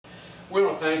We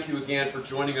want to thank you again for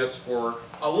joining us for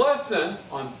a lesson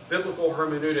on biblical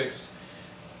hermeneutics.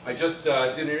 I just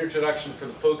did an introduction for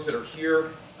the folks that are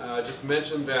here. Just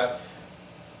mentioned that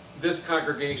this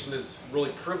congregation has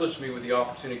really privileged me with the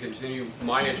opportunity to continue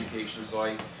my education, so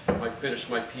I finished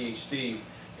my PhD.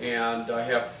 And I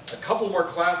have a couple more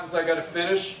classes I got to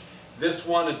finish, this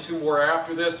one and two more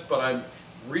after this, but I'm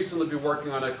recently been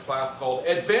working on a class called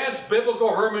Advanced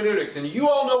Biblical Hermeneutics. And you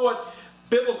all know what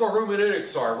biblical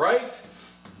hermeneutics are, right?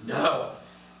 No.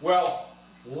 Well,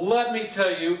 let me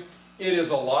tell you, it is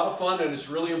a lot of fun and it's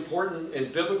really important.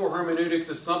 And biblical hermeneutics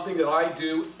is something that I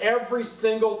do every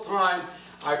single time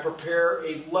I prepare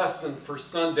a lesson for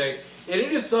Sunday. And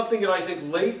it is something that I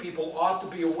think lay people ought to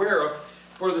be aware of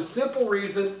for the simple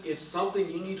reason it's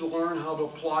something you need to learn how to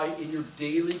apply in your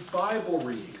daily Bible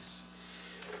readings.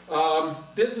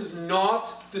 This is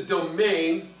not the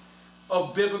domain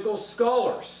of biblical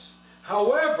scholars.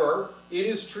 However, it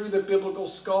is true that biblical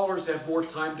scholars have more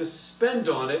time to spend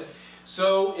on it.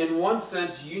 So, in one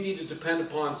sense, you need to depend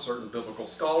upon certain biblical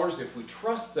scholars, if we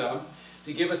trust them,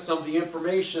 to give us some of the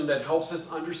information that helps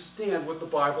us understand what the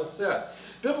Bible says.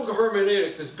 Biblical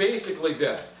hermeneutics is basically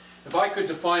this. If I could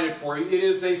define it for you, it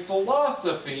is a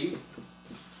philosophy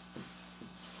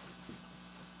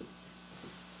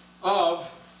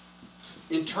of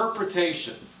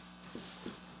interpretation.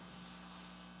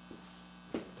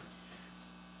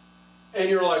 And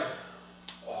you're like,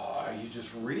 oh, you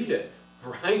just read it,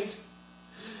 right?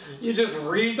 You just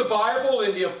read the Bible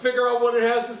and you figure out what it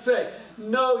has to say.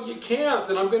 No, you can't,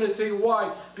 and I'm going to tell you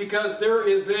why. Because there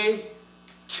is a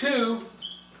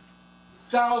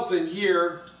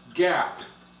 2,000-year gap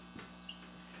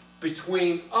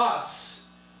between us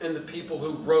and the people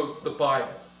who wrote the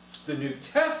Bible. The New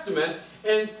Testament,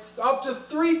 and up to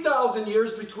 3,000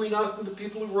 years between us and the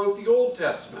people who wrote the Old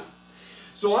Testament.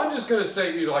 So I'm just going to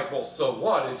say to you, like, well, so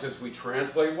what? It's just we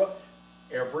translate what?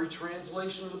 Every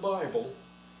translation of the Bible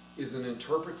is an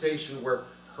interpretation where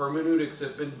hermeneutics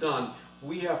have been done.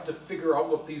 We have to figure out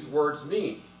what these words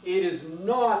mean. It is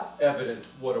not evident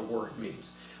what a word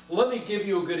means. Let me give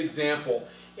you a good example.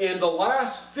 In the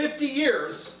last 50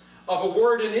 years of a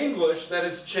word in English that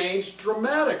has changed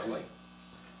dramatically.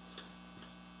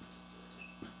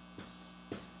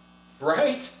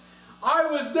 Right? I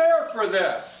was there for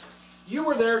this. You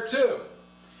were there too.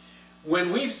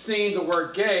 When we've seen the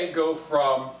word gay go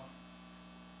from,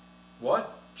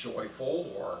 what?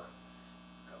 Joyful or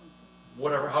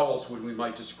whatever, how else would we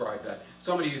might describe that?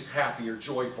 Somebody who's happy or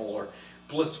joyful or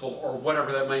blissful or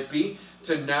whatever that might be,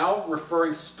 to now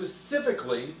referring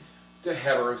specifically to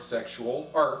heterosexual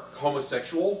or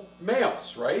homosexual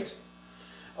males, right?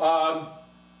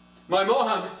 My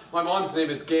mom's name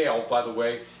is Gail, by the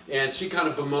way, and she kind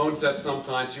of bemoans that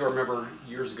sometimes. You remember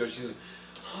years ago, she said,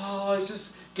 oh, it's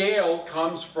just, Gail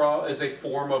comes from, as a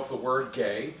form of the word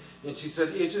gay, and she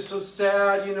said, it's just so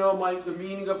sad, you know, the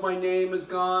meaning of my name is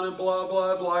gone, and blah,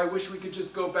 blah, blah. I wish we could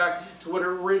just go back to what it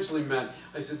originally meant.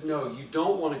 I said, no, you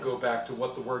don't want to go back to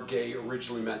what the word gay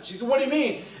originally meant. She said, what do you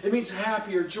mean? It means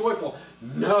happy or joyful.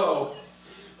 No.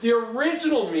 The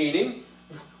original meaning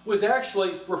was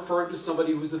actually referring to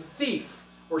somebody who was a thief,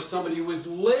 or somebody who was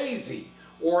lazy,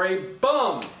 or a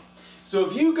bum. So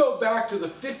if you go back to the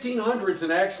 1500s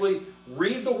and actually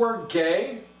read the word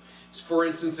gay, for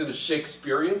instance in a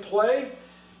Shakespearean play,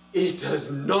 it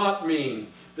does not mean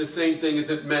the same thing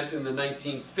as it meant in the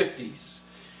 1950s.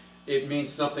 It means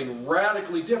something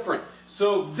radically different.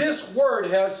 So this word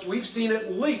has, we've seen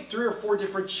at least 3 or 4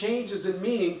 different changes in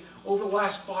meaning over the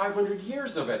last 500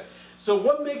 years of it. So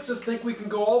what makes us think we can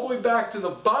go all the way back to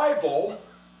the Bible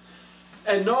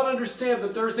and not understand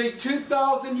that there's a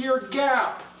 2,000-year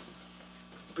gap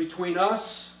between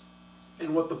us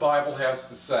and what the Bible has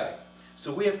to say?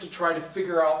 So we have to try to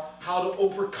figure out how to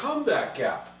overcome that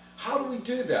gap. How do we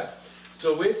do that?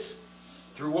 So it's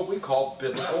through what we call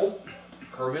biblical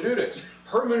hermeneutics.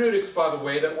 Hermeneutics, by the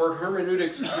way, that word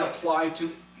hermeneutics can apply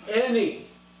to any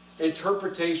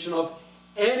interpretation of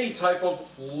any type of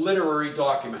literary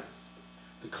document.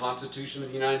 The Constitution of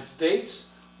the United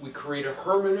States, we create a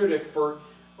hermeneutic for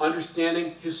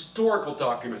understanding historical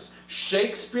documents.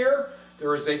 Shakespeare,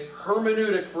 there is a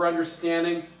hermeneutic for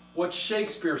understanding what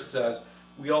Shakespeare says.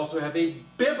 We also have a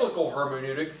biblical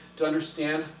hermeneutic to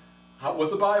understand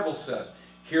what the Bible says.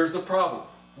 Here's the problem.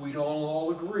 We don't all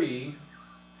agree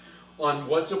on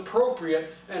what's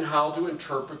appropriate and how to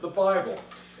interpret the Bible.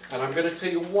 And I'm going to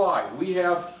tell you why. We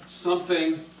have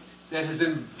something that has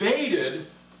invaded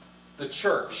the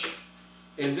church.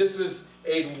 And this is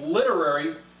a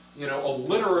literary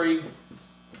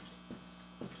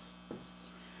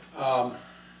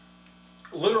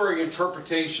literary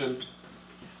interpretation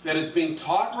that is being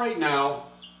taught right now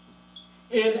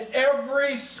in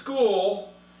every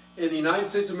school in the United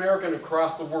States of America and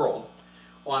across the world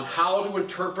on how to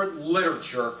interpret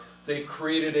literature. They've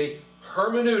created a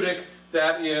hermeneutic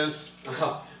that is,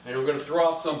 and I'm going to throw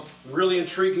out some really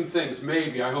intriguing things,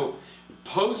 maybe, I hope.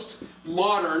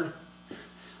 Postmodern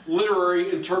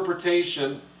literary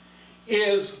interpretation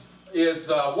is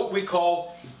what we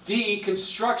call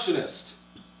deconstructionist.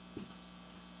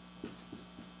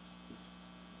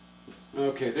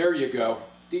 Okay, there you go.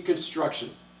 Deconstruction.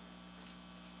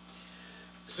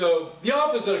 So, the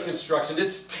opposite of construction,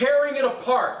 it's tearing it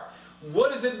apart.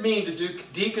 What does it mean to do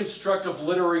deconstructive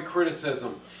literary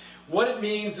criticism? What it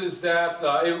means is that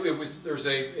there's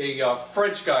a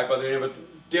French guy by the name of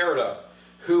Derrida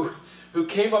who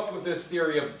came up with this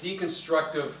theory of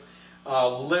deconstructive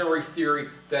literary theory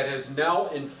that has now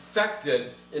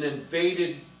infected and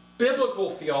invaded biblical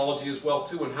theology as well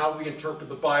too, and how we interpret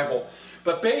the Bible.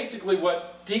 But basically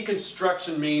what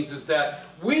deconstruction means is that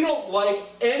we don't like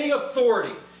any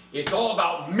authority. It's all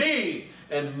about me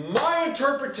and my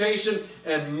interpretation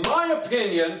and my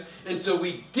opinion, and so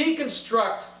we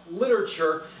deconstruct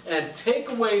literature and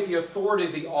take away the authority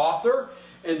of the author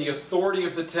and the authority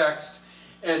of the text,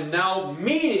 and now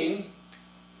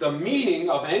the meaning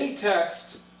of any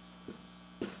text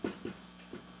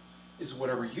is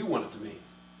whatever you want it to mean.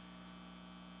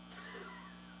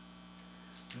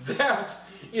 That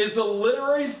is the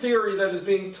literary theory that is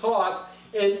being taught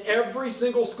in every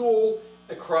single school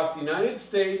across the United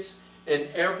States and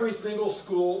every single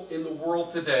school in the world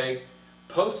today.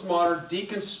 Postmodern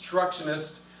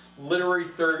deconstructionist literary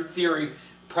theory.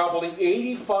 Probably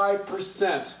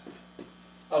 85%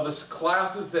 of the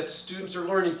classes that students are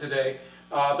learning today,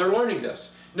 they're learning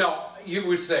this. Now, you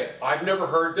would say, I've never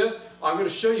heard this. I'm going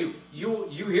to show you. You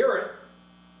hear it.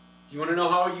 You want to know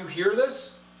how you hear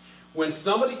this? When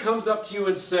somebody comes up to you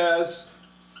and says,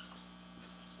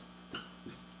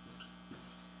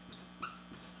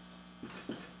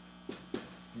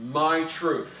 my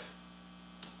truth.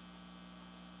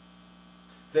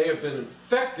 They have been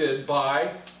infected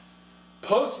by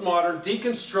postmodern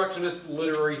deconstructionist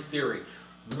literary theory.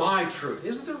 My truth.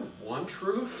 Isn't there one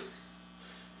truth?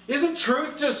 Isn't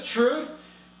truth just truth?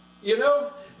 You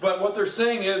know? But what they're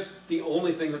saying is the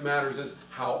only thing that matters is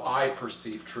how I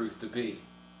perceive truth to be.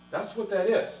 That's what that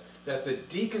is. That's a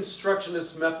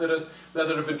deconstructionist method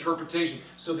of interpretation.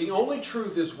 So the only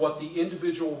truth is what the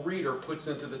individual reader puts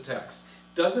into the text.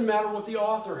 Doesn't matter what the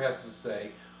author has to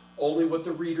say, only what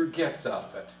the reader gets out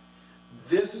of it.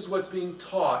 This is what's being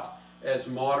taught as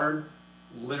modern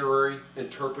literary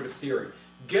interpretive theory.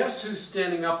 Guess who's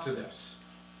standing up to this?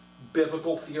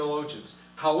 Biblical theologians.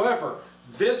 However,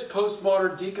 this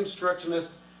postmodern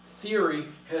deconstructionist theory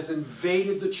has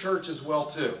invaded the church as well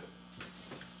too.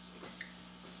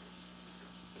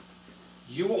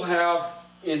 You will have,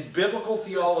 in biblical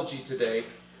theology today,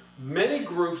 many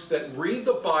groups that read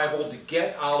the Bible to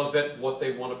get out of it what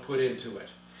they want to put into it.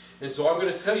 And so I'm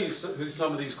going to tell you who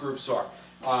some of these groups are.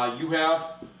 You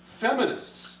have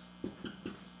feminists.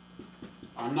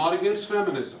 I'm not against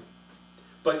feminism.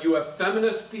 But you have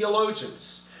feminist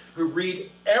theologians who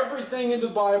read everything into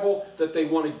the Bible that they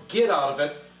want to get out of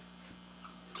it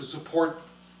to support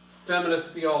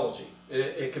feminist theology.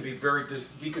 It can be very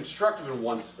deconstructive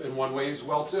in one way as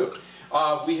well too.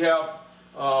 We have,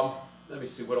 let me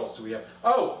see, what else do we have?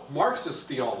 Oh, Marxist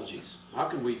theologies. How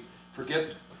can we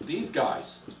forget these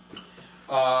guys?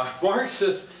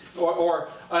 Marxist, or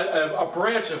a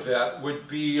branch of that would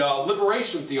be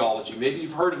liberation theology. Maybe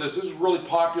you've heard of this. This was really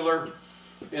popular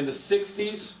in the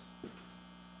 60s.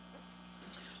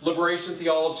 Liberation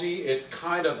theology, it's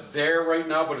kind of there right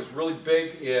now, but it's really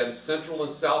big in Central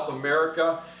and South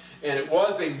America. And it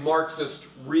was a Marxist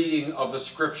reading of the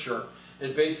Scripture,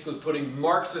 and basically putting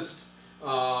Marxist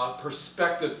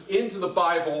perspectives into the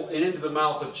Bible and into the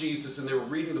mouth of Jesus, and they were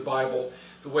reading the Bible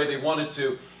the way they wanted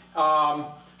to.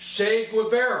 Che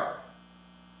Guevara.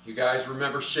 You guys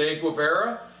remember Che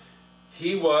Guevara?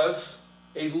 He was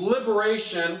a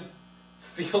liberation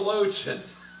theologian.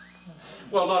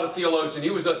 Well, not a theologian.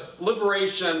 He was a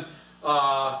liberation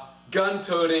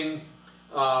gun-toting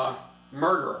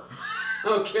murderer.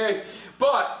 Okay?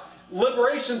 But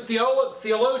liberation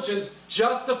theologians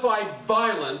justified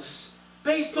violence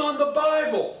based on the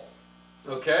Bible.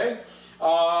 Okay?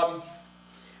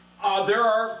 There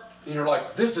are, and you're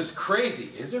like, this is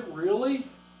crazy. Is it really?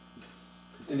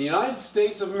 In the United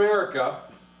States of America,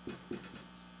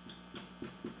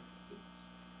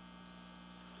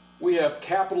 we have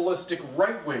capitalistic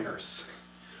right-wingers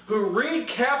who read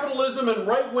capitalism and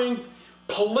right-wing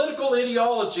political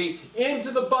ideology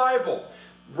into the Bible.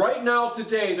 Right now,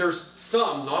 today, there's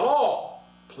some, not all,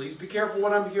 please be careful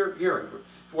what I'm hearing,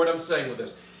 what I'm saying with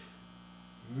this.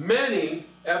 Many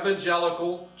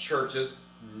evangelical churches,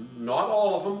 not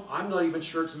all of them, I'm not even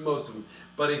sure it's most of them,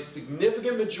 but a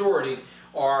significant majority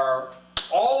are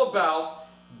all about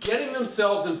getting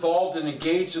themselves involved and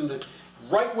engaged in the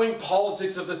right-wing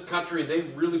politics of this country, and they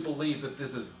really believe that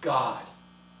this is God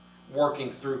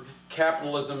working through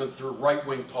capitalism and through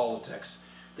right-wing politics.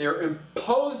 They're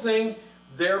imposing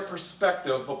their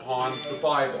perspective upon the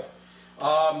Bible.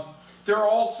 There are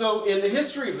also, in the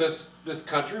history of this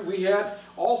country, we had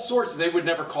all sorts, they would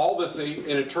never call this an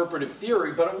interpretive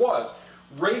theory, but it was.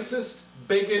 Racist,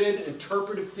 bigoted,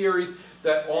 interpretive theories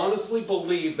that honestly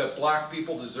believed that black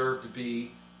people deserve to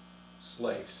be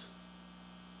slaves.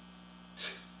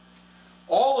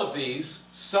 All of these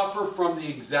suffer from the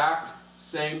exact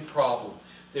same problem.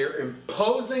 They're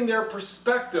imposing their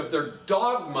perspective, their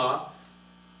dogma,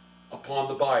 upon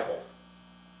the Bible.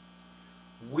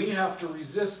 We have to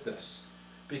resist this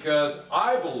because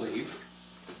I believe,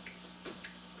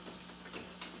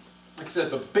 like I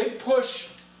said, the big push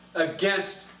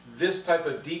against this type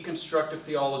of deconstructive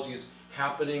theology is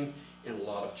happening in a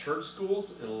lot of church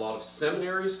schools, in a lot of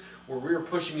seminaries, where we are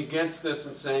pushing against this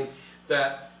and saying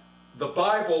that the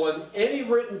Bible and any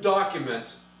written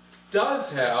document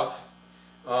does have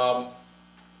an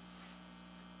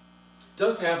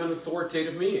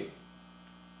authoritative meaning.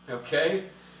 Okay?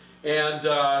 And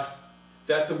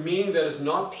that's a meaning that is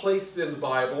not placed in the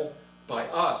Bible by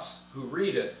us who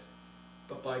read it,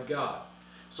 but by God.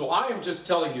 So I am just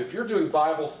telling you, if you're doing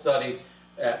Bible study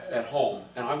at home,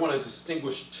 and I want to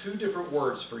distinguish two different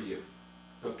words for you.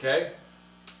 Okay?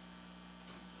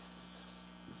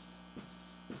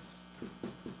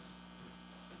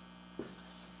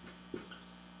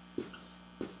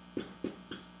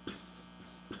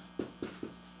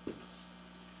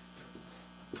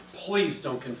 Please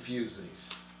don't confuse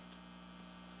these.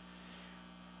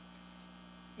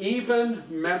 Even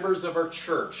members of our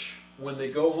church, when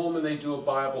they go home and they do a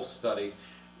Bible study,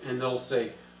 and they'll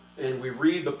say, and we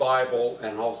read the Bible,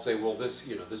 and I'll say, well, this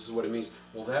is what it means.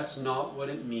 Well, that's not what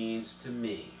it means to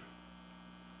me.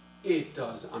 It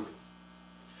does.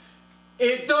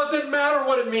 It doesn't matter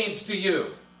what it means to you.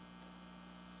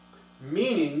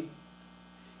 Meaning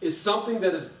is something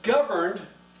that is governed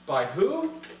by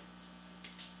who?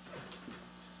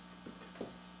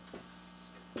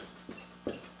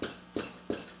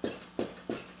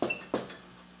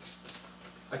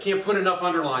 I can't put enough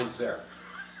underlines there.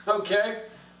 Okay?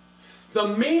 The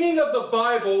meaning of the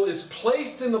Bible is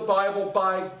placed in the Bible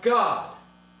by God.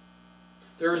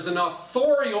 There is an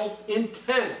authorial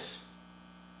intent.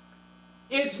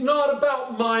 It's not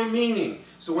about my meaning.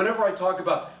 So whenever I talk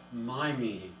about my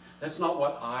meaning, that's not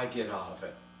what I get out of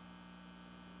it.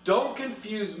 Don't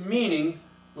confuse meaning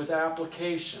with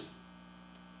application.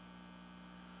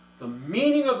 The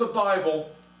meaning of the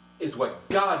Bible is what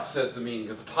God says the meaning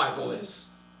of the Bible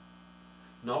is,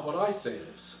 not what I say it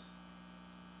is.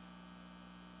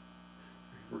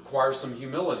 It requires some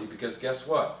humility because guess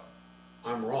what?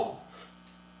 I'm wrong.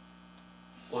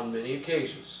 On many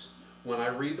occasions, when I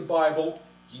read the Bible,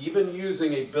 even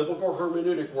using a biblical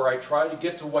hermeneutic where I try to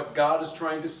get to what God is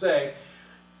trying to say,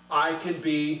 I can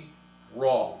be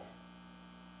wrong.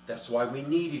 That's why we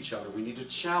need each other. We need to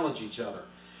challenge each other.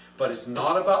 But it's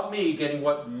not about me getting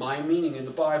what my meaning in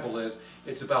the Bible is.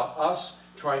 It's about us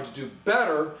trying to do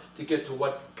better to get to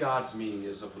what God's meaning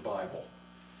is of the Bible.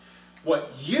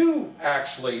 What you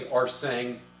actually are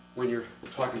saying when you're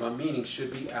talking about meaning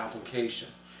should be application.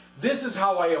 This is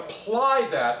how I apply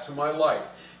that to my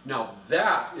life. Now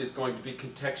that is going to be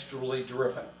contextually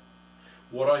driven.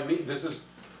 What I mean, this is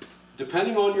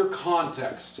depending on your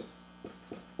context.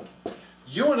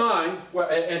 You and I,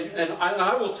 and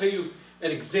I will tell you an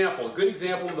example, a good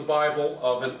example in the Bible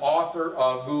of an author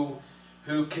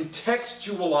who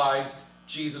contextualized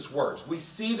Jesus' words. We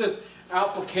see this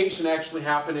application actually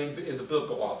happening in the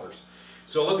biblical authors.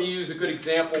 So let me use a good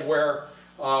example where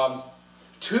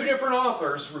two different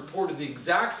authors reported the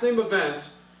exact same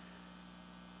event,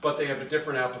 but they have a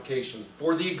different application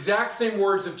for the exact same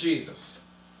words of Jesus.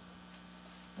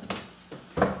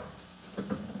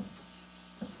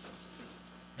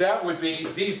 That would be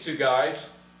these two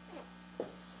guys,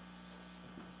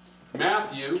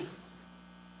 Matthew,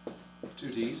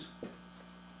 two T's,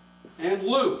 and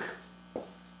Luke.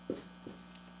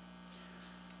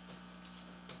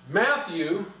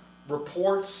 Matthew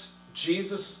reports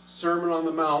Jesus' Sermon on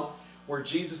the Mount where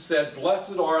Jesus said,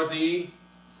 "Blessed are the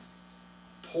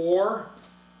poor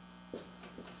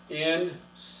in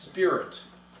spirit."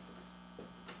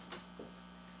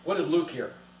 What did Luke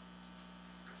hear?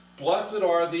 Blessed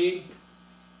are the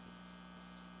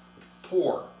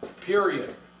poor,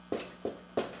 period.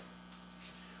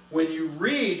 when you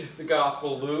read the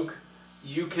Gospel of Luke,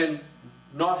 you can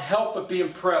not help but be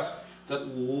impressed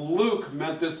that Luke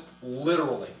meant this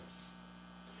literally.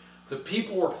 The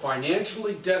people were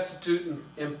financially destitute and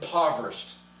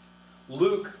impoverished.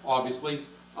 Luke, obviously,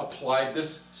 applied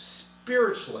this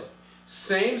spiritually.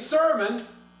 Same sermon,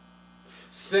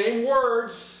 same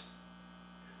words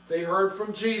they heard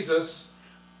from Jesus,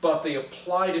 but they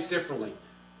applied it differently.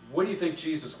 What do you think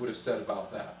Jesus would have said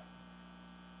about that?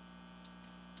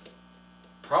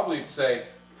 Probably he'd say,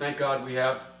 thank God we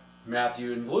have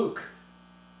Matthew and Luke,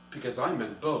 because I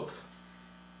meant both.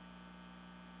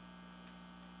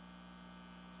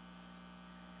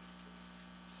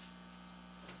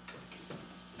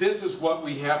 This is what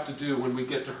we have to do when we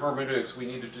get to hermeneutics. We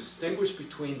need to distinguish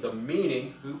between the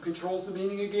meaning. Who controls the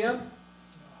meaning again?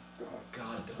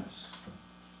 God does.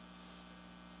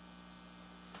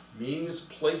 Meaning is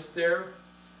placed there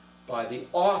by the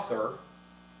author,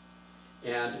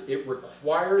 and it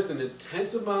requires an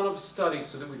intense amount of study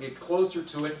so that we get closer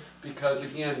to it, because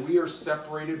again, we are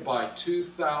separated by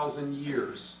 2,000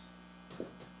 years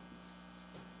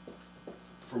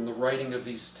from the writing of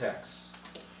these texts.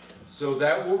 So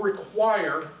that will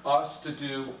require us to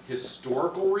do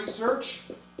historical research.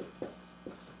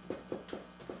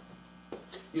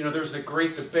 You know, there's a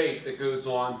great debate that goes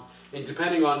on, and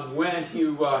depending on when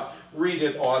you read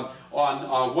it, on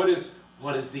what is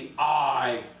the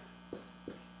eye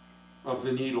of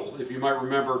the needle. If you might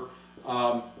remember,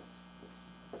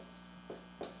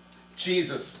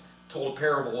 Jesus told a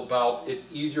parable about it's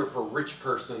easier for a rich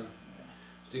person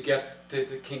to get to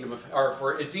the kingdom of, or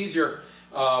for it's easier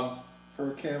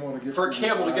for a camel to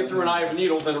get through an eye of a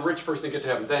needle than a rich person to get to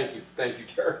heaven. Thank you,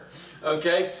 Jared.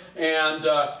 Okay, and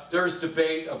there's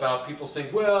debate about people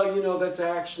saying, well, you know, that's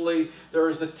actually, there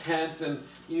is a tent, and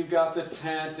you've got the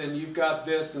tent, and you've got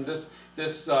this, and this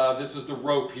is the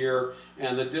rope here,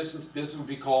 and the distance, this would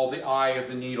be called the eye of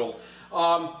the needle.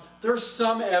 There's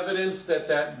some evidence that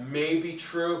that may be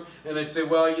true, and they say,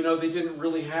 well, you know, they didn't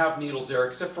really have needles there,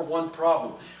 except for one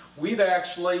problem. We've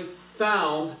actually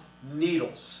found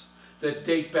needles that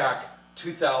date back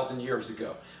 2,000 years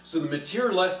ago. So the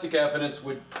materialistic evidence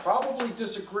would probably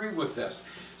disagree with this.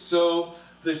 So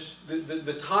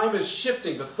the time is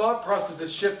shifting, the thought process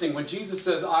is shifting. When Jesus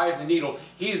says eye of the needle,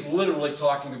 he's literally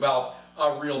talking about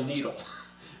a real needle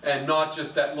and not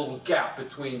just that little gap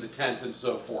between the tent and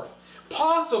so forth.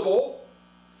 Possible,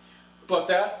 but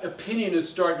that opinion is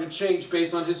starting to change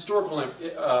based on historical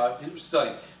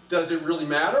study. Does it really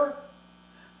matter?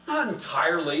 Not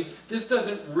entirely. This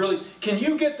doesn't really... Can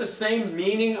you get the same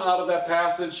meaning out of that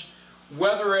passage,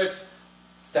 whether it's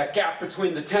that gap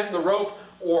between the tent and the rope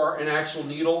or an actual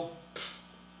needle?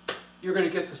 You're going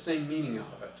to get the same meaning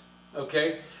out of it.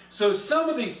 Okay? So some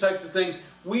of these types of things,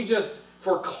 we just,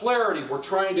 for clarity, we're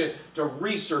trying to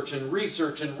research and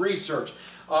research and research.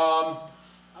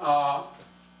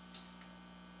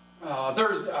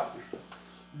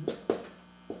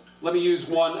 Let me use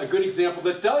a good example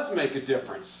that does make a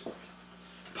difference.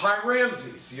 Pi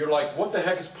Ramses. You're like, what the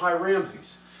heck is Pi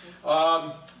Ramses?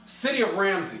 City of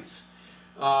Ramses.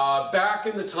 Back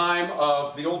in the time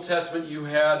of the Old Testament, you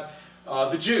had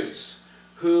the Jews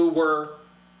who were,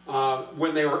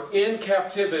 when they were in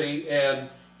captivity in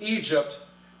Egypt,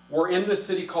 were in this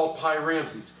city called Pi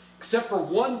Ramses. Except for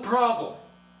one problem.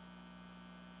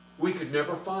 We could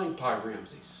never find Pi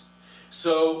Ramses.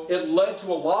 So it led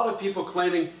to a lot of people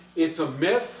claiming it's a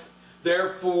myth,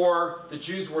 therefore the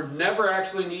Jews were never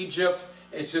actually in Egypt.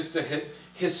 It's just a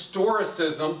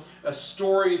historicism, a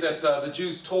story that the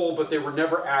Jews told, but they were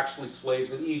never actually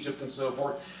slaves in Egypt and so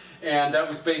forth. And that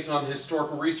was based on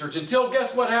historical research until,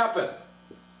 guess what happened?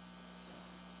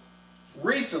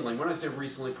 Recently, when I say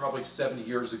recently, probably 70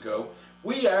 years ago,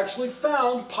 we actually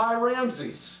found Pi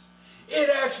Ramses. It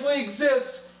actually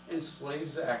exists, and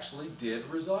slaves actually did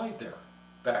reside there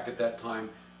back at that time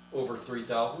over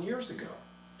 3,000 years ago.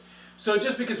 So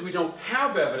just because we don't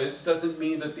have evidence doesn't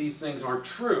mean that these things aren't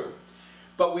true.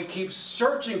 But we keep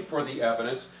searching for the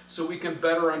evidence so we can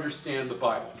better understand the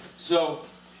Bible. So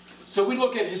we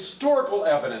look at historical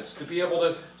evidence to be able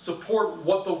to support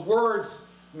what the words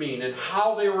mean and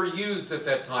how they were used at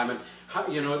that time, and how,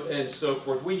 you know, and so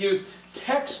forth. We use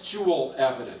textual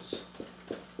evidence.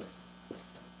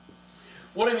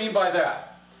 What do I mean by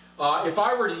that? If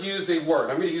I were to use a word,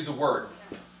 I'm going to use a word.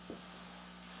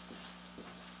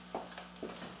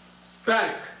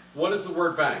 Bank. What is the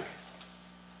word bank?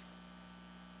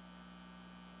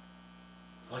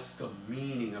 What's the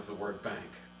meaning of the word bank?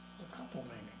 A couple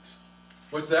meanings.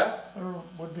 What's that? There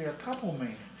would be a couple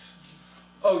meanings.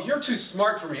 Oh, you're too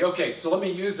smart for me. Okay, so let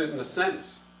me use it in a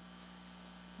sentence.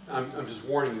 I'm just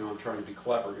warning you, I'm trying to be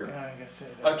clever here. Yeah, I guess say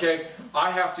that. Okay,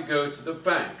 I have to go to the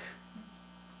bank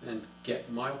and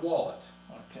get my wallet.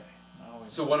 Okay, now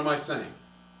So what am I saying?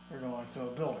 we're going to a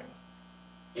building.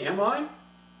 Am I?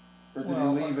 Or did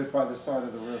Well, you leave it by the side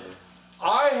of the river?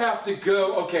 I have to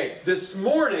go, okay, this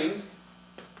morning,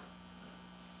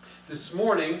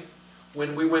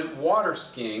 when we went water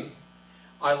skiing,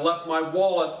 I left my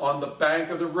wallet on the bank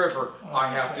of the river. I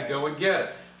have to Okay. go and get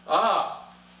it.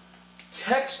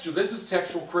 Texture, this is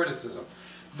textual criticism.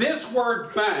 This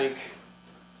word bank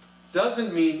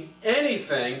doesn't mean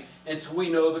anything until we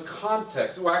know the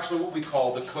context, or actually what we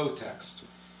call the cotext.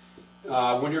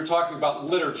 When you're talking about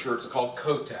literature, it's called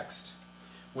cotext.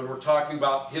 When we're talking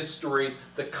about history,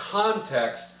 the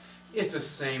context, it's the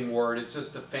same word. It's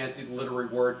just a fancy literary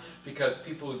word because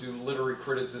people who do literary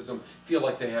criticism feel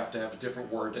like they have to have a different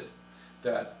word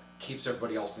that keeps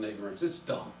everybody else in ignorance. It's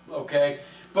dumb, okay?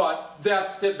 But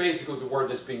that's basically the word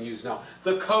that's being used now.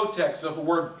 The cotext of the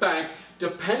word bank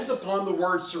depends upon the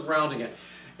word surrounding it.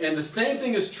 And the same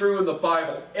thing is true in the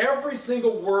Bible. Every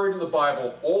single word in the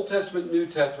Bible, Old Testament, New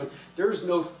Testament, there's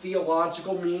no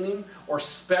theological meaning or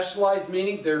specialized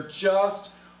meaning. They're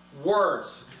just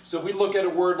words. So we look at a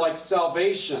word like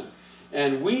salvation,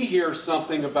 and we hear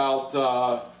something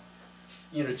about,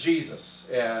 Jesus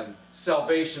and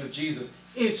salvation of Jesus.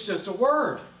 It's just a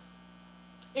word.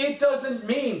 It doesn't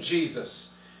mean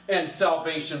Jesus and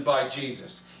salvation by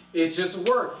Jesus. It's just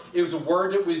a word. It was a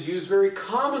word that was used very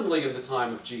commonly in the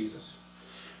time of Jesus.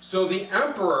 So the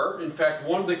emperor, in fact,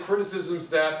 one of the criticisms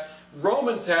that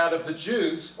Romans had of the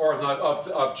Jews, or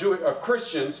of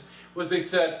Christians, was they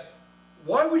said,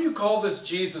 why would you call this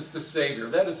Jesus the Savior?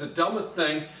 That is the dumbest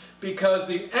thing, because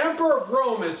the emperor of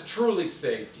Rome has truly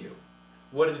saved you.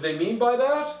 What did they mean by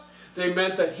that? They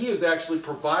meant that he is actually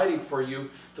providing for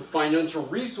you the financial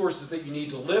resources that you need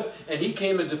to live, and he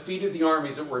came and defeated the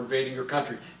armies that were invading your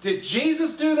country. Did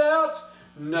Jesus do that?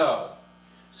 No.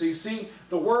 So you see,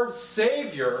 the word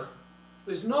Savior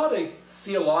is not a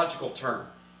theological term.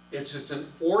 It's just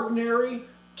an ordinary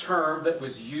term that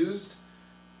was used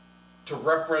to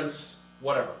reference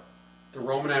whatever. The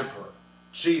Roman Emperor,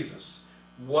 Jesus,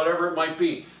 whatever it might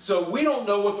be. So we don't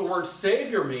know what the word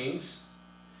Savior means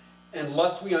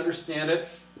unless we understand it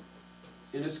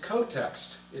in its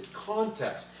context, its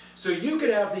context. So you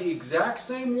could have the exact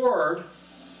same word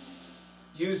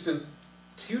used in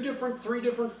 2 different, 3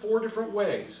 different, 4 different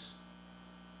ways.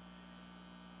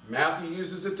 Matthew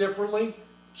uses it differently.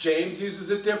 James uses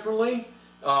it differently.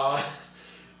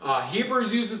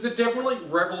 Hebrews uses it differently.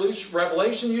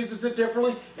 Revelation uses it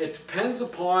differently. It depends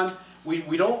upon,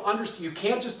 we don't understand, you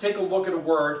can't just take a look at a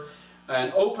word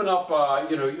and open up,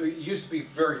 it used to be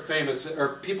very famous,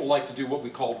 or people like to do what we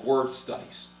called word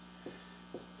studies.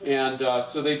 And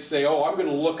so they'd say, I'm going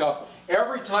to look up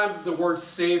every time the word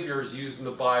Savior is used in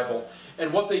the Bible.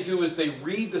 And what they do is they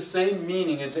read the same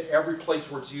meaning into every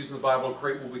place where it's used in the Bible and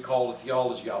create what we call a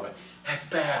theology of it. That's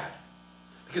bad.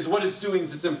 Because what it's doing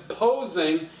is it's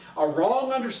imposing a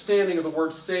wrong understanding of the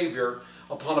word Savior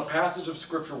upon a passage of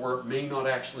Scripture where it may not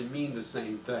actually mean the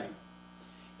same thing.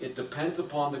 It depends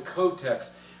upon the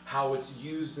context, how it's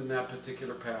used in that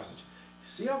particular passage.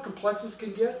 See how complex this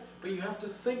can get? But you have to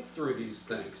think through these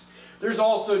things. There's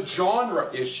also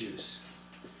genre issues.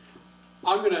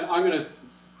 I'm gonna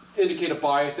indicate a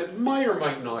bias that might or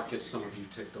might not get some of you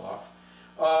ticked off.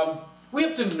 We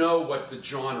have to know what the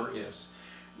genre is.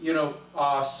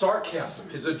 Sarcasm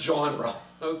is a genre,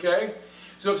 okay?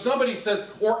 So if somebody says,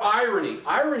 or irony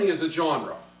is a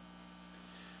genre.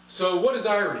 So what is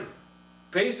irony?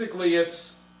 Basically,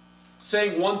 it's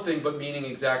saying one thing but meaning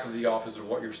exactly the opposite of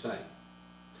what you're saying.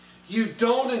 You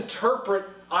don't interpret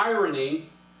irony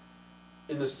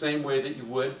in the same way that you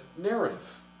would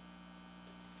narrative.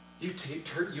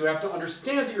 You have to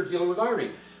understand that you're dealing with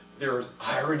irony. There is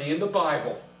irony in the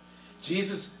Bible.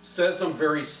 Jesus says some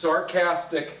very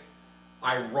sarcastic,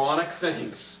 ironic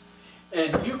things.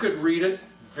 And you could read it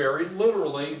very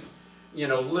literally,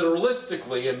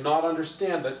 literalistically, and not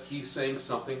understand that he's saying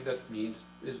something that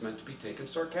is meant to be taken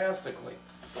sarcastically.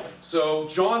 So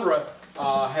genre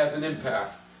has an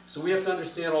impact. So we have to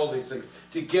understand all these things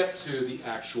to get to the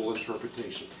actual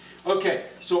interpretation. Okay,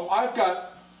 so I've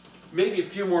got maybe a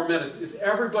few more minutes. Is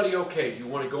everybody okay? Do you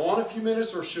want to go on a few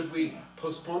minutes, or should we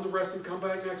postpone the rest and come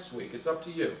back next week? It's up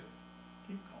to you.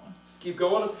 Keep going. Keep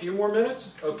going a few more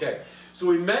minutes? Okay. So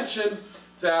we mentioned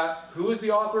that who is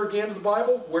the author again of the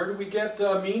Bible? Where do we get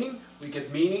meaning? We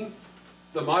get meaning.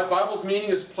 The Bible's meaning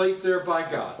is placed there by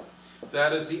God.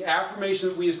 That is the affirmation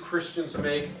that we as Christians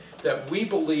make, that we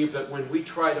believe that when we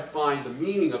try to find the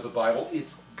meaning of the Bible,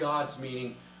 it's God's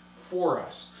meaning for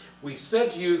us. we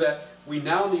said to you that we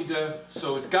now need to,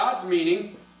 so it's God's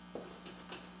meaning,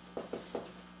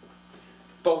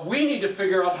 but we need to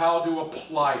figure out how to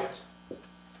apply it.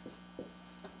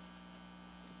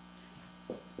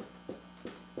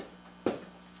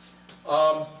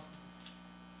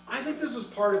 I think this is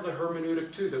part of the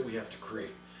hermeneutic too that we have to create.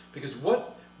 Because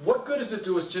what good does it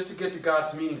do us just to get to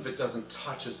God's meaning if it doesn't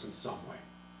touch us in some way?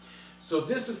 So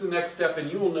this is the next step,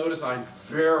 and you will notice I'm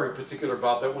very particular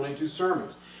about that when I do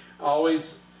sermons. I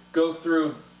always go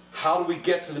through how do we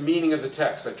get to the meaning of the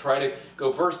text. I try to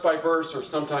go verse by verse, or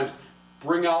sometimes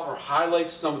bring out or highlight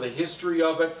some of the history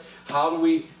of it. How do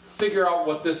we figure out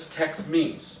what this text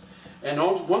means? And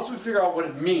once we figure out what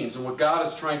it means and what God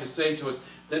is trying to say to us,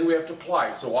 then we have to apply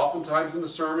it. So oftentimes in the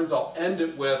sermons, I'll end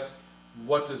it with,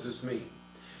 what does this mean?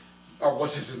 Or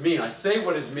what does it mean? I say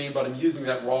what does it mean, but I'm using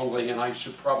that wrongly, and I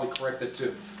should probably correct it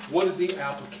too. What is the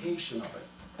application of it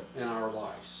in our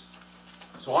lives?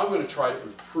 So I'm going to try to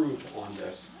improve on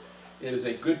this. It is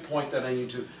a good point that I need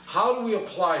to. How do we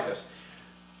apply this?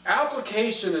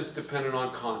 Application is dependent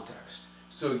on context.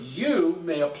 So you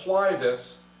may apply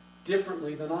this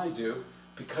differently than I do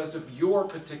because of your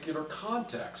particular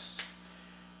context.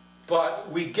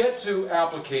 But we get to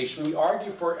application, we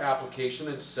argue for application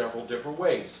in several different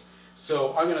ways.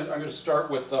 So I'm going to start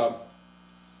with,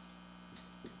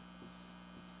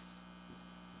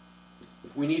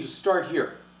 we need to start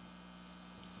here.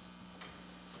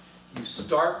 You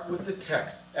start with the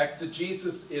text.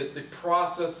 Exegesis is the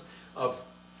process of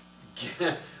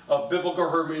biblical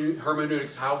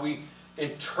hermeneutics, how we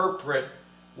interpret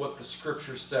what the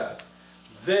Scripture says.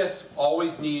 This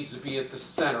always needs to be at the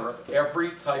center of every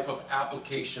type of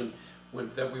application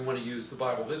that we want to use the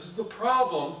Bible. This is the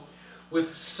problem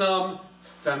with some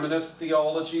feminist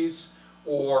theologies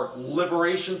or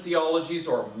liberation theologies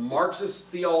or Marxist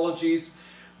theologies.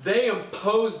 They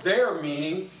impose their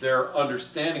meaning, their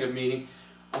understanding of meaning,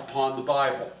 upon the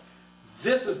Bible.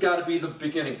 This has got to be the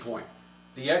beginning point.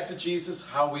 The exegesis,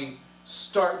 how we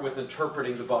start with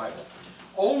interpreting the Bible.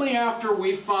 Only after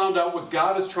we found out what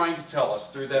God is trying to tell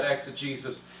us through that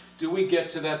exegesis do we get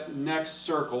to that next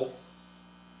circle,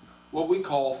 what we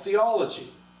call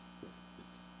theology.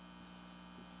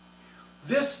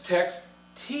 This text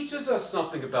teaches us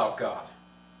something about God.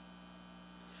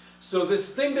 So this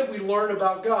thing that we learn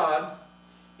about God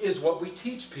is what we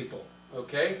teach people,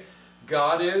 okay?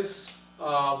 God is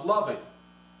loving.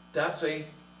 That's a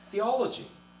theology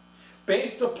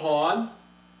based upon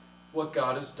what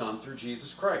God has done through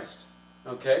Jesus Christ.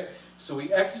 Okay? So we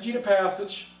exegete a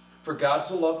passage, for God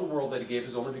so loved the world that he gave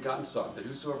his only begotten Son, that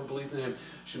whosoever believes in him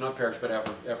should not perish but have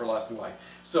everlasting life.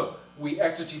 So we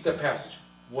exegete that passage.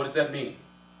 What does that mean?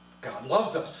 God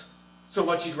loves us so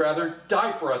much he'd rather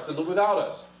die for us than live without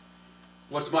us.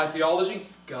 What's my theology?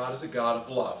 God is a God of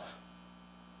love.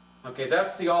 Okay,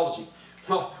 that's theology.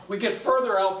 Well, we get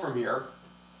further out from here.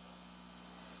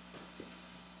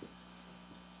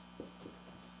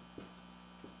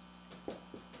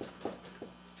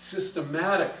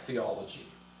 Systematic theology.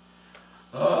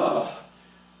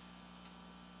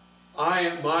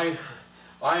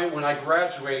 When I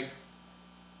graduate,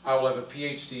 I will have a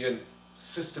PhD in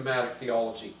systematic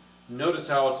theology. Notice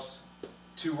how it's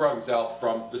 2 rungs out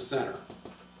from the center.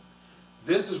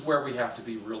 This is where we have to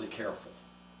be really careful.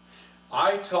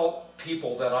 I tell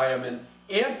people that I am an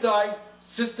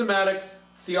anti-systematic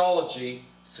theology,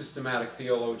 systematic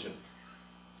theologian.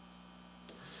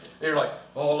 And you're like,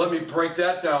 oh, let me break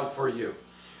that down for you.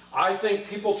 I think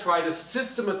people try to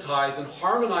systematize and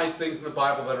harmonize things in the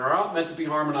Bible that are not meant to be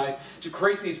harmonized to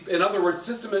create these. In other words,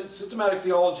 systematic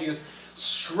theology is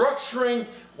structuring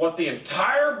what the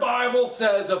entire Bible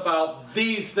says about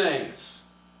these things.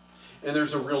 And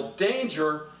there's a real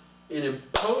danger in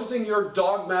imposing your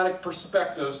dogmatic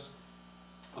perspectives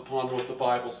upon what the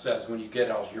Bible says when you get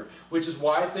out here. Which is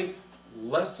why I think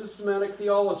less systematic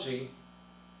theology,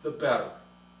 the better.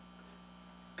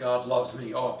 God loves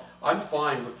me. Oh, I'm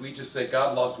fine if we just say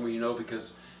God loves me,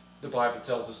 because the Bible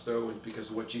tells us so and because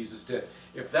of what Jesus did.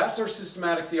 If that's our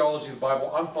systematic theology of the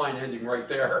Bible, I'm fine ending right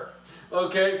there.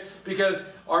 Okay? Because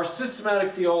our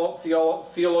systematic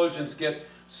theologians get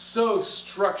so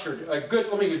structured.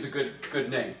 Let me use a good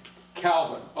name.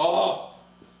 Calvin. Oh,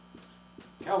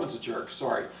 Calvin's a jerk.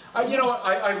 Sorry. You know what?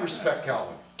 I respect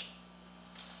Calvin.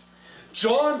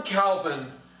 John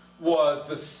Calvin was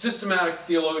the systematic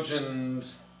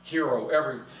theologian's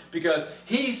hero because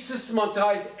he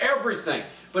systematized everything.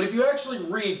 But if you actually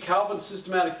read Calvin's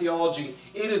systematic theology,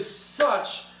 it is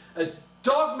such a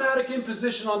dogmatic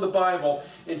imposition on the Bible.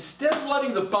 Instead of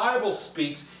letting the Bible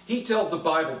speak, he tells the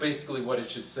Bible basically what it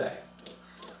should say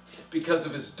because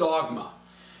of his dogma.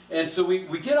 And so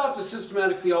we get out to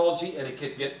systematic theology, and it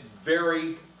can get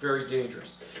very, very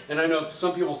dangerous. And I know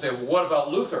some people say, well, what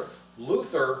about Luther?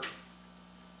 Luther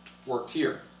worked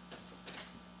here,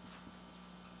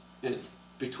 and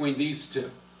between these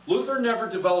two. Luther never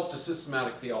developed a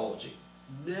systematic theology.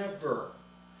 Never.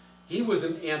 He was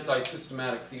an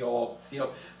anti-systematic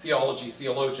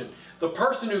theologian. The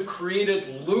person who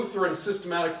created Lutheran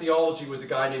systematic theology was a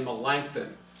guy named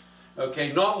Melanchthon.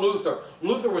 Okay, not Luther.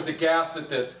 Luther was aghast at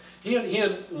this. He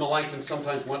and Melanchthon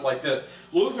sometimes went like this.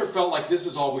 Luther felt like this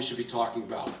is all we should be talking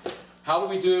about. How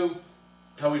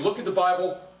we look at the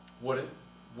Bible?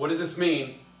 What does this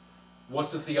mean?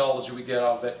 What's the theology we get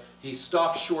out of it? He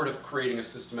stopped short of creating a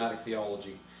systematic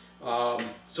theology.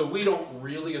 So we don't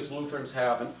really, as Lutherans,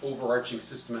 have an overarching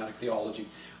systematic theology.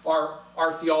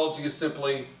 Our theology is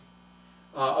simply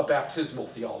a baptismal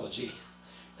theology.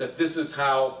 That this is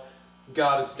how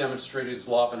God has demonstrated His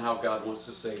love and how God wants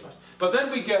to save us. But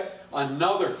then we get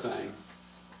another thing,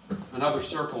 another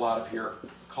circle out of here,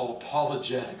 called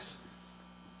apologetics.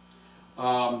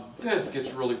 This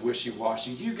gets really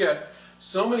wishy-washy. You get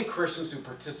so many Christians who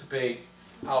participate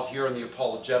out here in the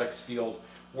apologetics field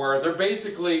where they're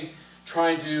basically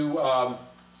trying to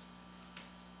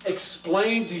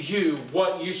explain to you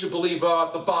what you should believe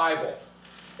about the Bible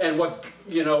and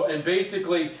and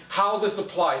basically how this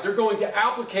applies. They're going to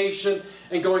application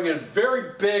and going in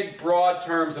very big, broad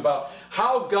terms about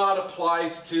how God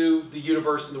applies to the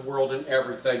universe and the world and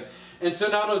everything. And so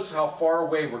now notice how far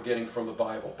away we're getting from the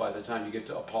Bible by the time you get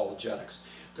to apologetics.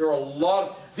 There are a lot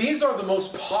of, these are the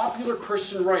most popular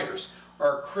Christian writers,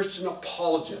 are Christian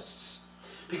apologists.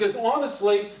 Because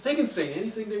honestly, they can say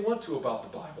anything they want to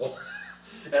about the Bible.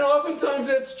 And oftentimes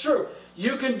that's true.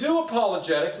 You can do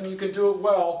apologetics and you can do it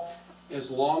well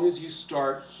as long as you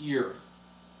start here.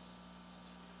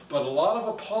 But a lot of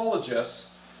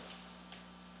apologists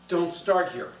don't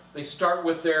start here. They start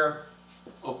with their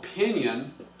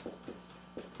opinion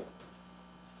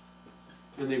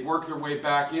and they work their way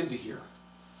back into here.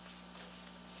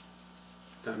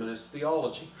 Feminist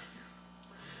theology,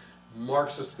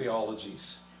 Marxist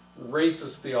theologies,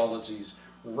 racist theologies,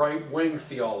 right-wing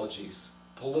theologies,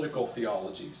 political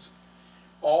theologies,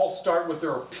 all start with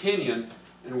their opinion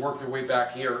and work their way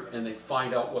back here, and they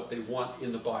find out what they want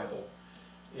in the Bible.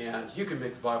 And you can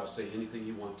make the Bible say anything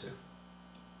you want to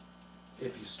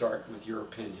if you start with your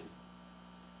opinion.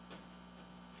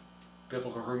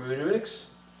 Biblical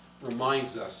hermeneutics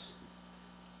reminds us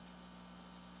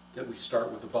that we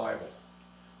start with the Bible.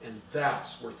 And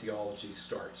that's where theology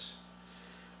starts.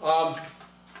 I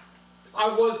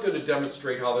was going to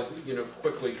demonstrate how this,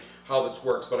 quickly how this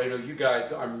works, but I know you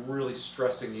guys, I'm really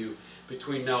stressing you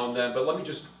between now and then. But let me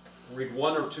just read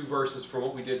one or two verses from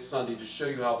what we did Sunday to show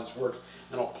you how this works,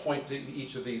 and I'll point to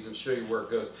each of these and show you where it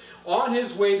goes. On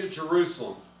his way to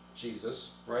Jerusalem,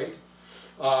 Jesus, right?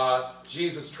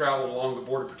 Jesus traveled along the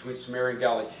border between Samaria and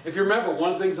Galilee. If you remember,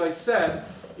 one of the things I said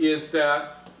is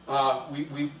that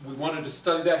we wanted to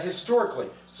study that historically.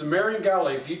 Samaria and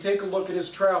Galilee, if you take a look at his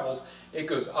travels, it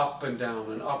goes up and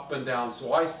down and up and down.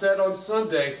 So I said on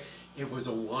Sunday, it was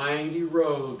a windy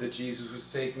road that Jesus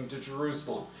was taking to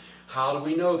Jerusalem. How do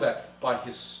we know that? By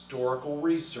historical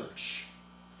research.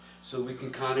 So we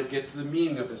can kind of get to the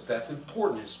meaning of this. That's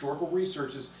important. Historical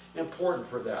research is important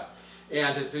for that.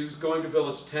 And as he was going to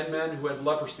village, 10 men who had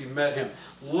leprosy met him.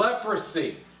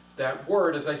 Leprosy, that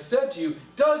word, as I said to you,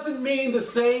 doesn't mean the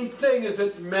same thing as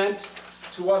it meant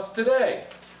to us today.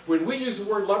 When we use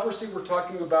the word leprosy, we're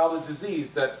talking about a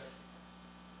disease that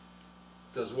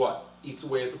does what? Eats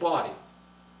away at the body.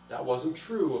 That wasn't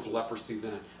true of leprosy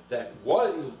then.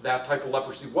 That type of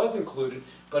leprosy was included,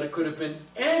 but it could have been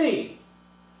any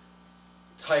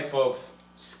type of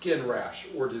skin rash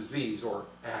or disease or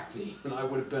acne. And I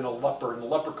would have been a leper in the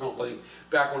leper colony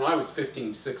back when I was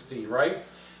 15, 16, right?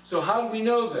 So how do we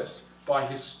know this? By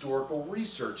historical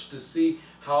research to see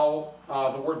how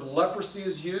the word leprosy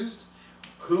is used,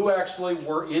 who actually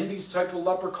were in these type of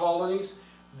leper colonies.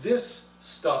 This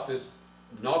stuff has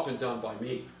not been done by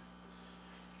me.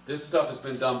 This stuff has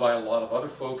been done by a lot of other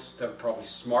folks that are probably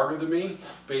smarter than me,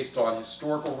 based on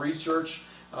historical research,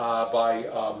 by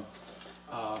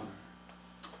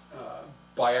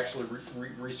actually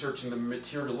researching the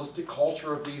materialistic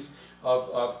culture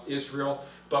of Israel.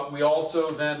 But we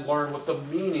also then learn what the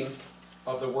meaning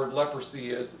of the word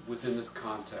leprosy is within this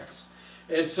context.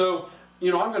 And so, I'm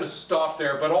going to stop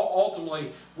there, but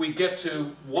ultimately we get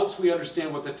to, once we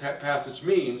understand what the passage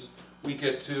means, we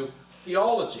get to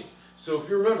theology. So if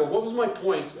you remember, what was my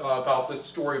point about this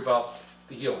story about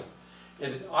the healing?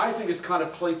 And I think it's kind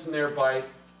of placed in there by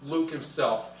Luke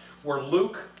himself, where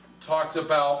Luke talks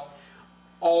about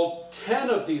all 10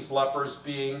 of these lepers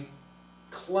being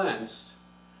cleansed,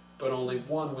 but only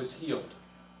one was healed.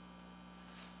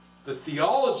 The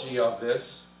theology of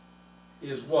this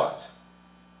is what?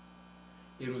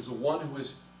 It was the one who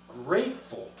was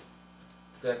grateful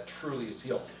that truly is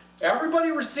healed.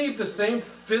 Everybody received the same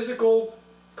physical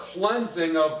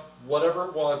cleansing of whatever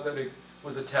it was that it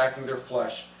was attacking their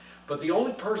flesh. But the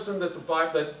only person that the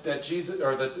Bible that Jesus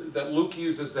or that Luke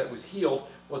uses that was healed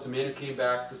was the man who came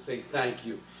back to say thank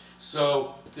you.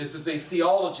 So this is a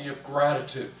theology of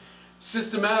gratitude.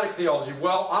 Systematic theology.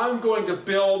 Well, I'm going to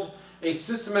build a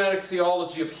systematic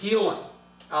theology of healing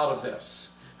out of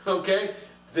this. Okay?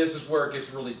 This is where it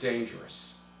gets really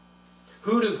dangerous.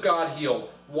 Who does God heal?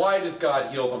 Why does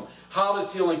God heal them? How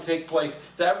does healing take place?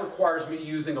 That requires me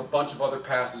using a bunch of other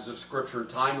passages of Scripture and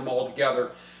tying them all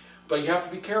together. But you have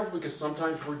to be careful because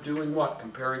sometimes we're doing what?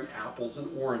 Comparing apples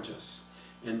and oranges.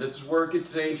 And this is where it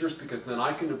gets dangerous because then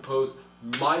I can impose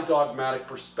my dogmatic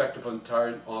perspective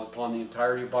upon the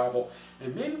entirety of the Bible.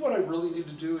 And maybe what I really need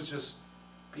to do is just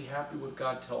be happy with what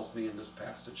God tells me in this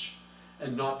passage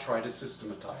and not try to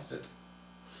systematize it.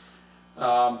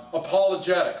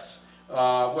 Apologetics.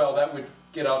 Well, that would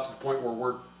get out to the point where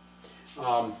we're...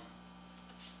 how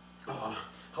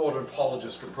would an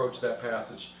apologist approach that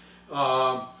passage?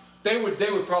 They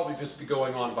would probably just be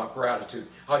going on about gratitude.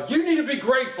 You need to be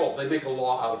grateful. They make a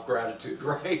law out of gratitude,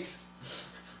 right?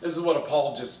 This is what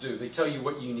apologists do. They tell you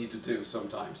what you need to do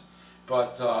sometimes.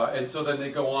 But and so then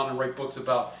they go on and write books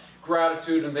about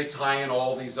gratitude, and they tie in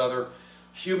all these other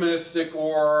humanistic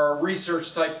or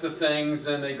research types of things,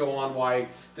 and they go on why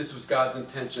this was God's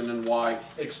intention and why it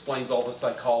explains all the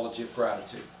psychology of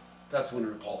gratitude. That's what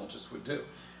an apologist would do.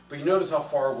 But you notice how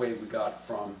far away we got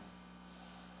from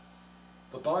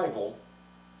the Bible,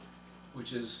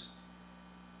 which is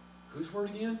whose word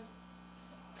again?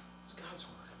 It's God's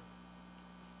word.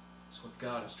 It's what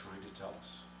God is trying to tell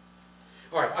us.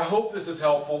 All right, I hope this is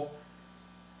helpful.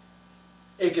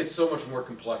 It gets so much more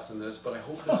complex than this, but I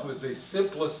hope this was a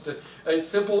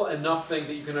simple enough thing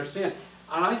that you can understand.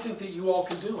 And I think that you all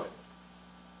can do it.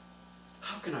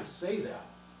 How can I say that?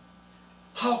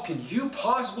 How can you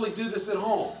possibly do this at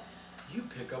home? You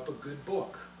pick up a good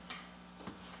book.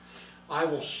 I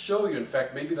will show you, in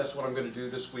fact, maybe that's what I'm going to do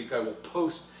this week. I will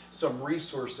post some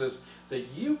resources that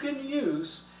you can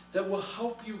use that will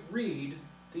help you read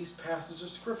these passages of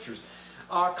scriptures.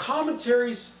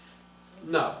 Commentaries,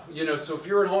 no. So if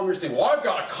you're at home, you're saying, well, I've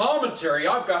got a commentary.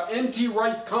 I've got N.T.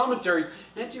 Wright's commentaries.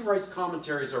 N.T. Wright's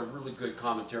commentaries are really good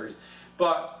commentaries.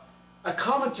 But a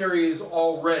commentary is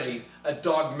already a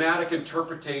dogmatic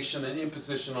interpretation and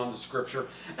imposition on the scripture.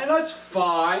 And that's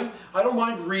fine. I don't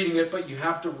mind reading it, but you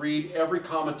have to read every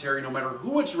commentary, no matter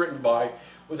who it's written by,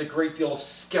 with a great deal of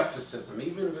skepticism,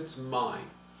 even if it's mine.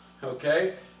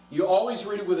 Okay? You always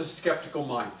read it with a skeptical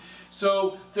mind.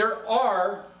 So there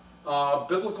are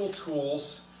biblical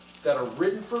tools that are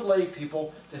written for lay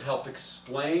people that help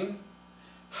explain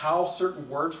how certain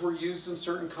words were used in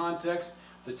certain contexts,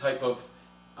 the type of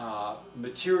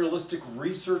materialistic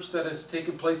research that has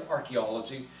taken place,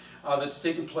 archaeology that's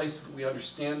taken place, we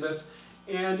understand this.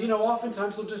 And,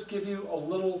 oftentimes they'll just give you a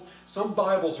little, some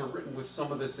Bibles are written with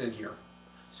some of this in here.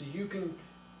 So you can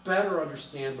better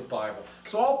understand the Bible.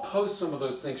 So I'll post some of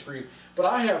those things for you. But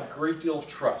I have a great deal of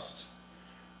trust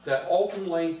that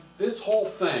ultimately this whole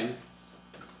thing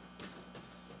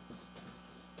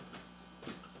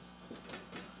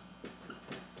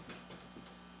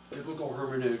biblical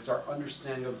hermeneutics, our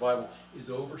understanding of the Bible, is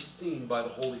overseen by the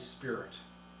Holy Spirit.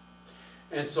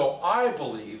 And so I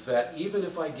believe that even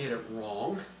if I get it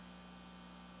wrong,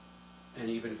 and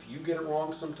even if you get it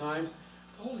wrong sometimes,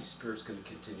 the Holy Spirit's going to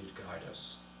continue to guide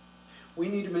us. We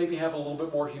need to maybe have a little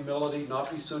bit more humility,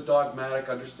 not be so dogmatic,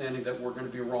 understanding that we're going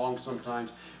to be wrong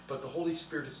sometimes, but the Holy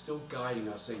Spirit is still guiding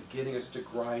us and getting us to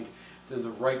grind in the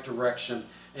right direction.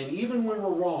 And even when we're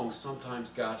wrong,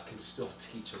 sometimes God can still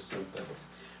teach us some things.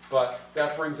 But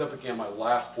that brings up again my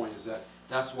last point, is that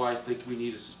that's why I think we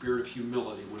need a spirit of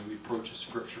humility when we approach a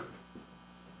scripture.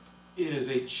 It is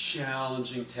a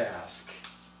challenging task.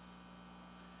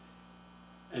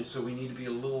 And so we need to be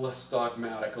a little less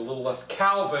dogmatic, a little less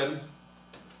Calvin,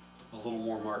 a little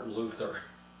more Martin Luther.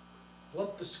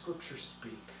 Let the scriptures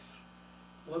speak.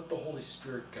 Let the Holy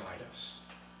Spirit guide us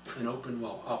and open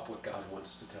up what God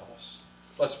wants to tell us.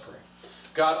 Let's pray.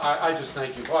 God, I just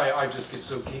thank you. I just get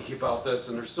so geeky about this,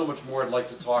 and there's so much more I'd like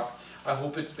to talk. I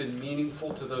hope it's been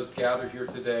meaningful to those gathered here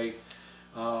today.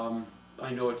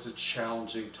 I know it's a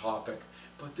challenging topic,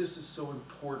 but this is so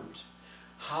important.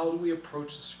 How do we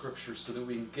approach the scriptures so that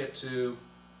we can get to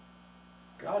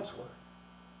God's word?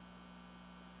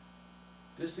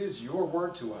 This is your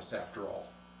word to us, after all.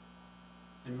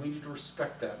 And we need to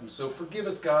respect that. And so forgive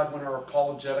us, God, when our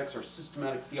apologetics, our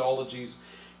systematic theologies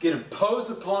get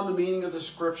imposed upon the meaning of the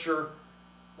Scripture.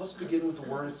 Let's begin with the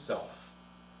Word itself.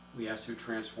 We ask you to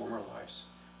transform our lives.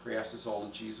 We ask this all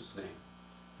in Jesus' name.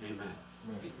 Amen.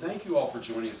 Hey, thank you all for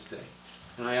joining us today.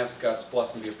 And I ask God's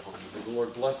blessing be upon you. May the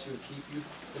Lord bless you and keep you.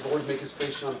 May the Lord make his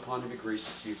face shine upon you and be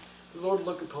gracious to you. May the Lord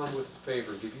look upon you with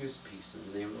favor and give you his peace.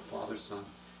 In the name of the Father, Son,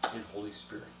 and Holy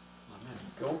Spirit. Amen.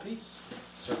 Go in peace.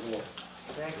 Serve the Lord.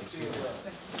 Thank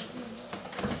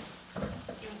you.